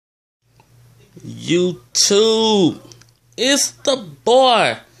YouTube. It's the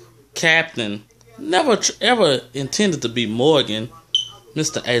boy, Captain. Never ever intended to be Morgan,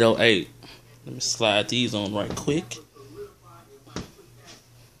 Mr. 808. Let me slide these on right quick.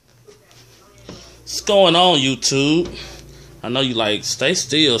 What's going on, YouTube? I know you like, stay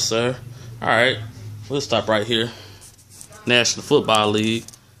still, sir. Alright, we'll stop right here. National Football League.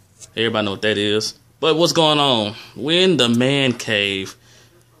 Everybody know what that is. But what's going on? We're in the man cave,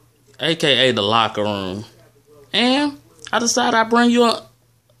 aka the locker room. And I decided I'd bring you an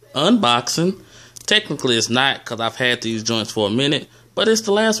unboxing. Technically it's not, because I've had these joints for a minute. But it's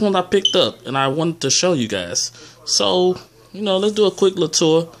the last one I picked up, and I wanted to show you guys. So, let's do a quick little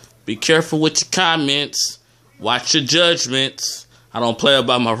tour. Be careful with your comments. Watch your judgments. I don't play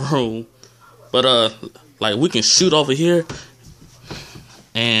about my room. But, like, we can shoot over here.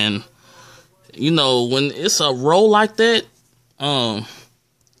 And, when it's a roll like that,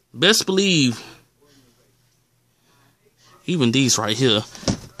 best believe, even these right here.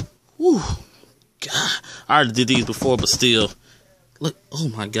 Whew. God, I already did these before, but still. Look, oh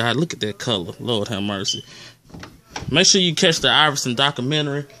my God, look at that color. Lord have mercy. Make sure you catch the Iverson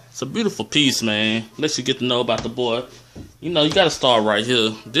documentary. It's a beautiful piece, man. Let you get to know about the boy. You got to start right here.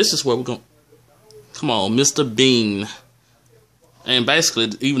 This is where we're going. Come on, Mr. Bean. And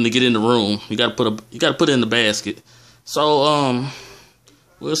basically, even to get in the room, you got to put it in the basket. So,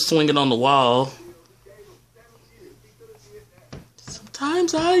 we'll swing it on the wall.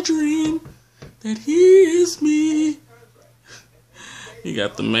 Sometimes I dream that he is me. You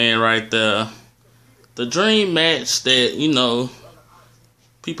got the man right there. The dream match that,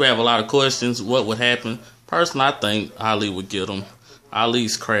 people have a lot of questions. What would happen? Personally, I think Ali would get him.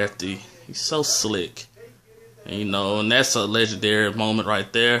 Ali's crafty. He's so slick. And, and that's a legendary moment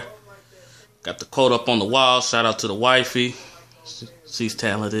right there. Got the quote up on the wall. Shout out to the wifey. She's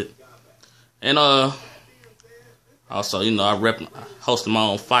talented. And, also, I hosted my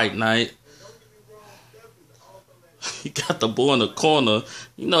own fight night. He got the boy in the corner.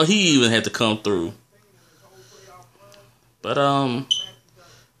 He even had to come through. But, and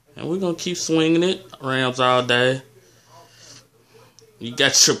we're going to keep swinging it. Rams all day. You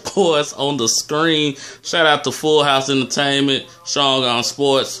got your boys on the screen. Shout out to Full House Entertainment, Sean on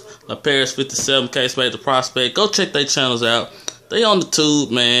Sports, La Paris 57, K-Spade the Prospect. Go check their channels out. They on the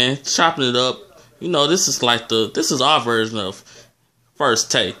tube, man, chopping it up. This is our version of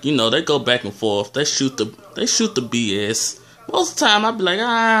First Take. They go back and forth. They shoot the BS. Most of the time, I be like,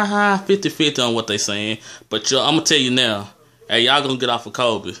 50-50 on what they saying. But I'm going to tell you now, hey, y'all going to get off of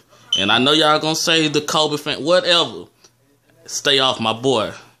Kobe. And I know y'all going to say the Kobe fan, whatever. Stay off my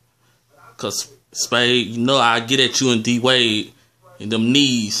boy. Because, Spade, I get at you and D-Wade in them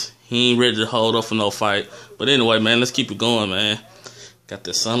knees. He ain't ready to hold up for no fight. But anyway, man, let's keep it going, man. Got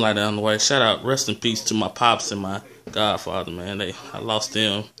the sunlight on the way. Shout out, rest in peace to my pops and my godfather, man. I lost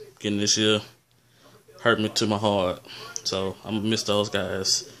them getting this year. Hurt me to my heart. So, I'm going to miss those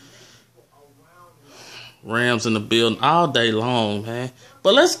guys. Rams in the building all day long, man.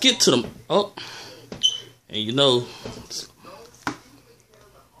 But let's get to them. Oh. And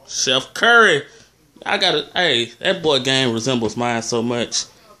Chef Curry. I got it. Hey, that boy game resembles mine so much.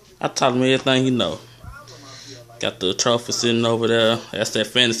 I taught him everything he know. Got the trophy sitting over there. That's that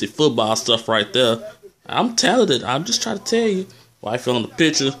fantasy football stuff right there. I'm talented. I'm just trying to tell you. Wife on the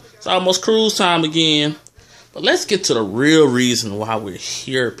picture. It's almost cruise time again. But let's get to the real reason why we're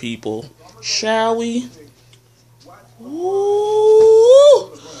here, people. Shall we?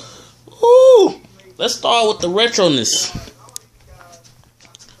 Ooh. Ooh. Let's start with the retroness.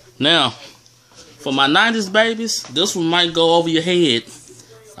 Now, for my 90s babies, this one might go over your head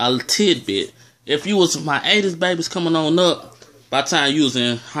a tidbit. If you was my 80s babies coming on up, by the time you was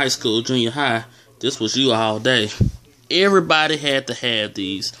in high school, junior high, this was you all day. Everybody had to have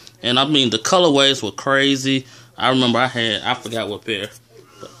these. And I mean, the colorways were crazy. I remember I forgot what pair.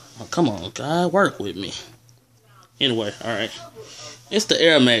 But, come on, God, work with me. Anyway, alright. It's the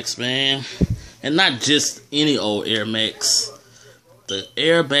Air Max, man. And not just any old Air Max. The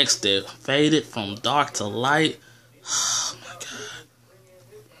Air Max that faded from dark to light. Oh my God.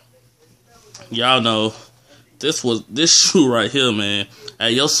 Y'all know this shoe right here, man.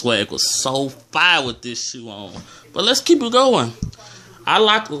 Hey, your swag was so fire with this shoe on. But let's keep it going. I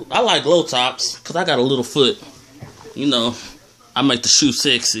like low tops because I got a little foot. I make the shoe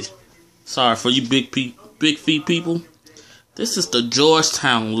sexy. Sorry for you big feet people. This is the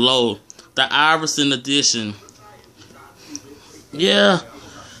Georgetown Low, the Iverson edition. Yeah,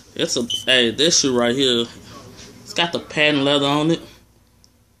 this shoe right here, it's got the patent leather on it.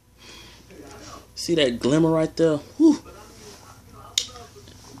 See that glimmer right there? Whew.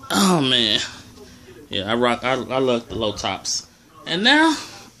 Oh man, Yeah, I love the low tops. And now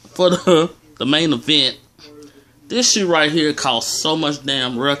for the main event. This shoe right here caused so much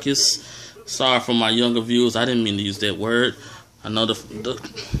damn ruckus. Sorry for my younger viewers. I didn't mean to use that word. I know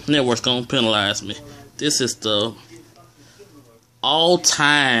the network's gonna penalize me. This is the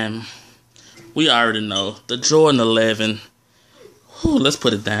all-time. We already know the Jordan 11. Whew, let's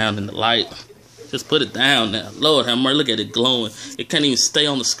put it down in the light. Just put it down now. Lord have mercy. Look at it glowing. It can't even stay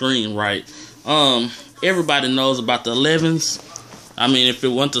on the screen right. Everybody knows about the 11s. I mean, if it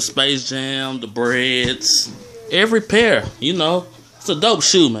went to Space Jam, the Breads, every pair, you know, it's a dope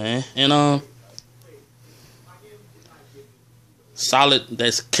shoe, man. And solid.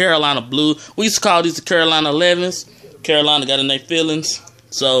 That's Carolina blue. We used to call these the Carolina 11s. Carolina got in their feelings,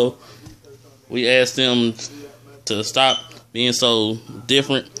 so we asked them to stop being so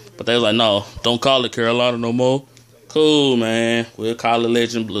different. But they was like, no, don't call it Carolina no more. Cool, man. We'll call it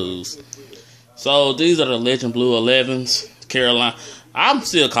Legend Blues. So these are the Legend Blue 11s. Carolina. I'm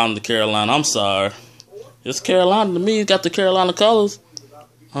still calling it Carolina. I'm sorry. It's Carolina to me. It's got the Carolina colors.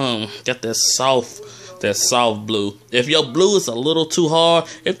 Got that soft blue. If your blue is a little too hard,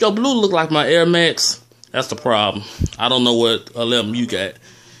 if your blue look like my Air Max, that's the problem. I don't know what 11 you got.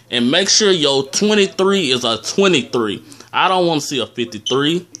 And make sure your 23 is a 23. I don't want to see a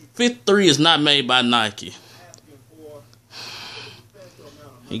 53. 53 is not made by Nike.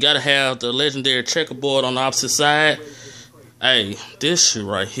 You gotta have the legendary checkerboard on the opposite side. Hey, this shit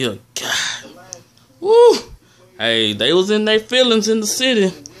right here, God. Woo! Hey, they was in their feelings in the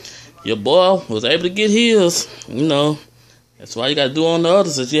city. Your boy was able to get his. You know, that's why you gotta do on the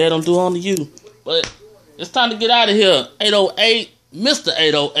others that you had them do on to you. But it's time to get out of here. 808, Mr.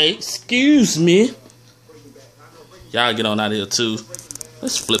 808, excuse me. Y'all get on out of here too.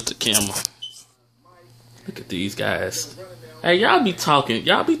 Let's flip the camera. Look at these guys. Hey, y'all be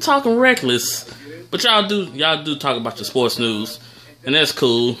talking reckless. But y'all do talk about your sports news. And that's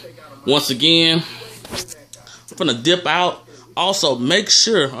cool. Once again, I'm gonna dip out. Also, make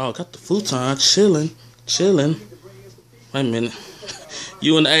sure, got the futon chilling. Wait a minute.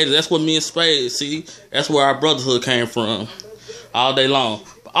 You and the 80s, that's what me and Spade, see? That's where our brotherhood came from. All day long.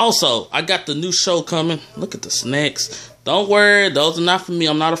 But also, I got the new show coming. Look at the snacks. Don't worry, those are not for me.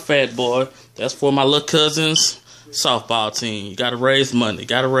 I'm not a fat boy. That's for my little cousins' softball team. You gotta raise money.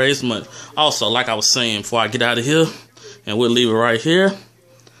 Also, like I was saying before I get out of here, and we'll leave it right here.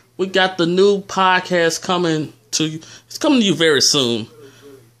 We got the new podcast coming to you. It's coming to you very soon.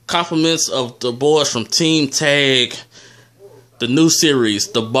 Compliments of the boys from Team Tag. The new series,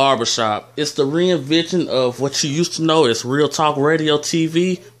 The Barbershop. It's the reinvention of what you used to know as Real Talk Radio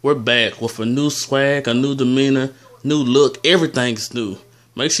TV. We're back with a new swag, a new demeanor, new look. Everything's new.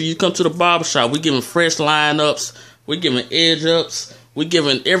 Make sure you come to the Barbershop. We're giving fresh lineups. We're giving edge ups. We're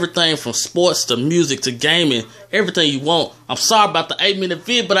giving everything from sports to music to gaming. Everything you want. I'm sorry about the 8-minute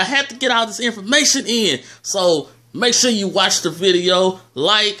vid, but I had to get all this information in. So make sure you watch the video.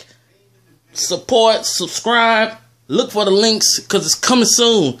 Like, support, subscribe. Look for the links because it's coming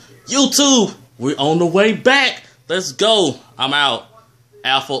soon. YouTube, we're on the way back. Let's go. I'm out.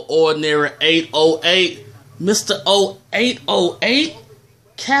 Alpha Ordinary 808. Mr. 0808.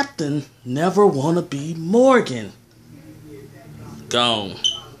 Captain Never Wanna Be Morgan. Gone.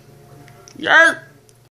 Yerp.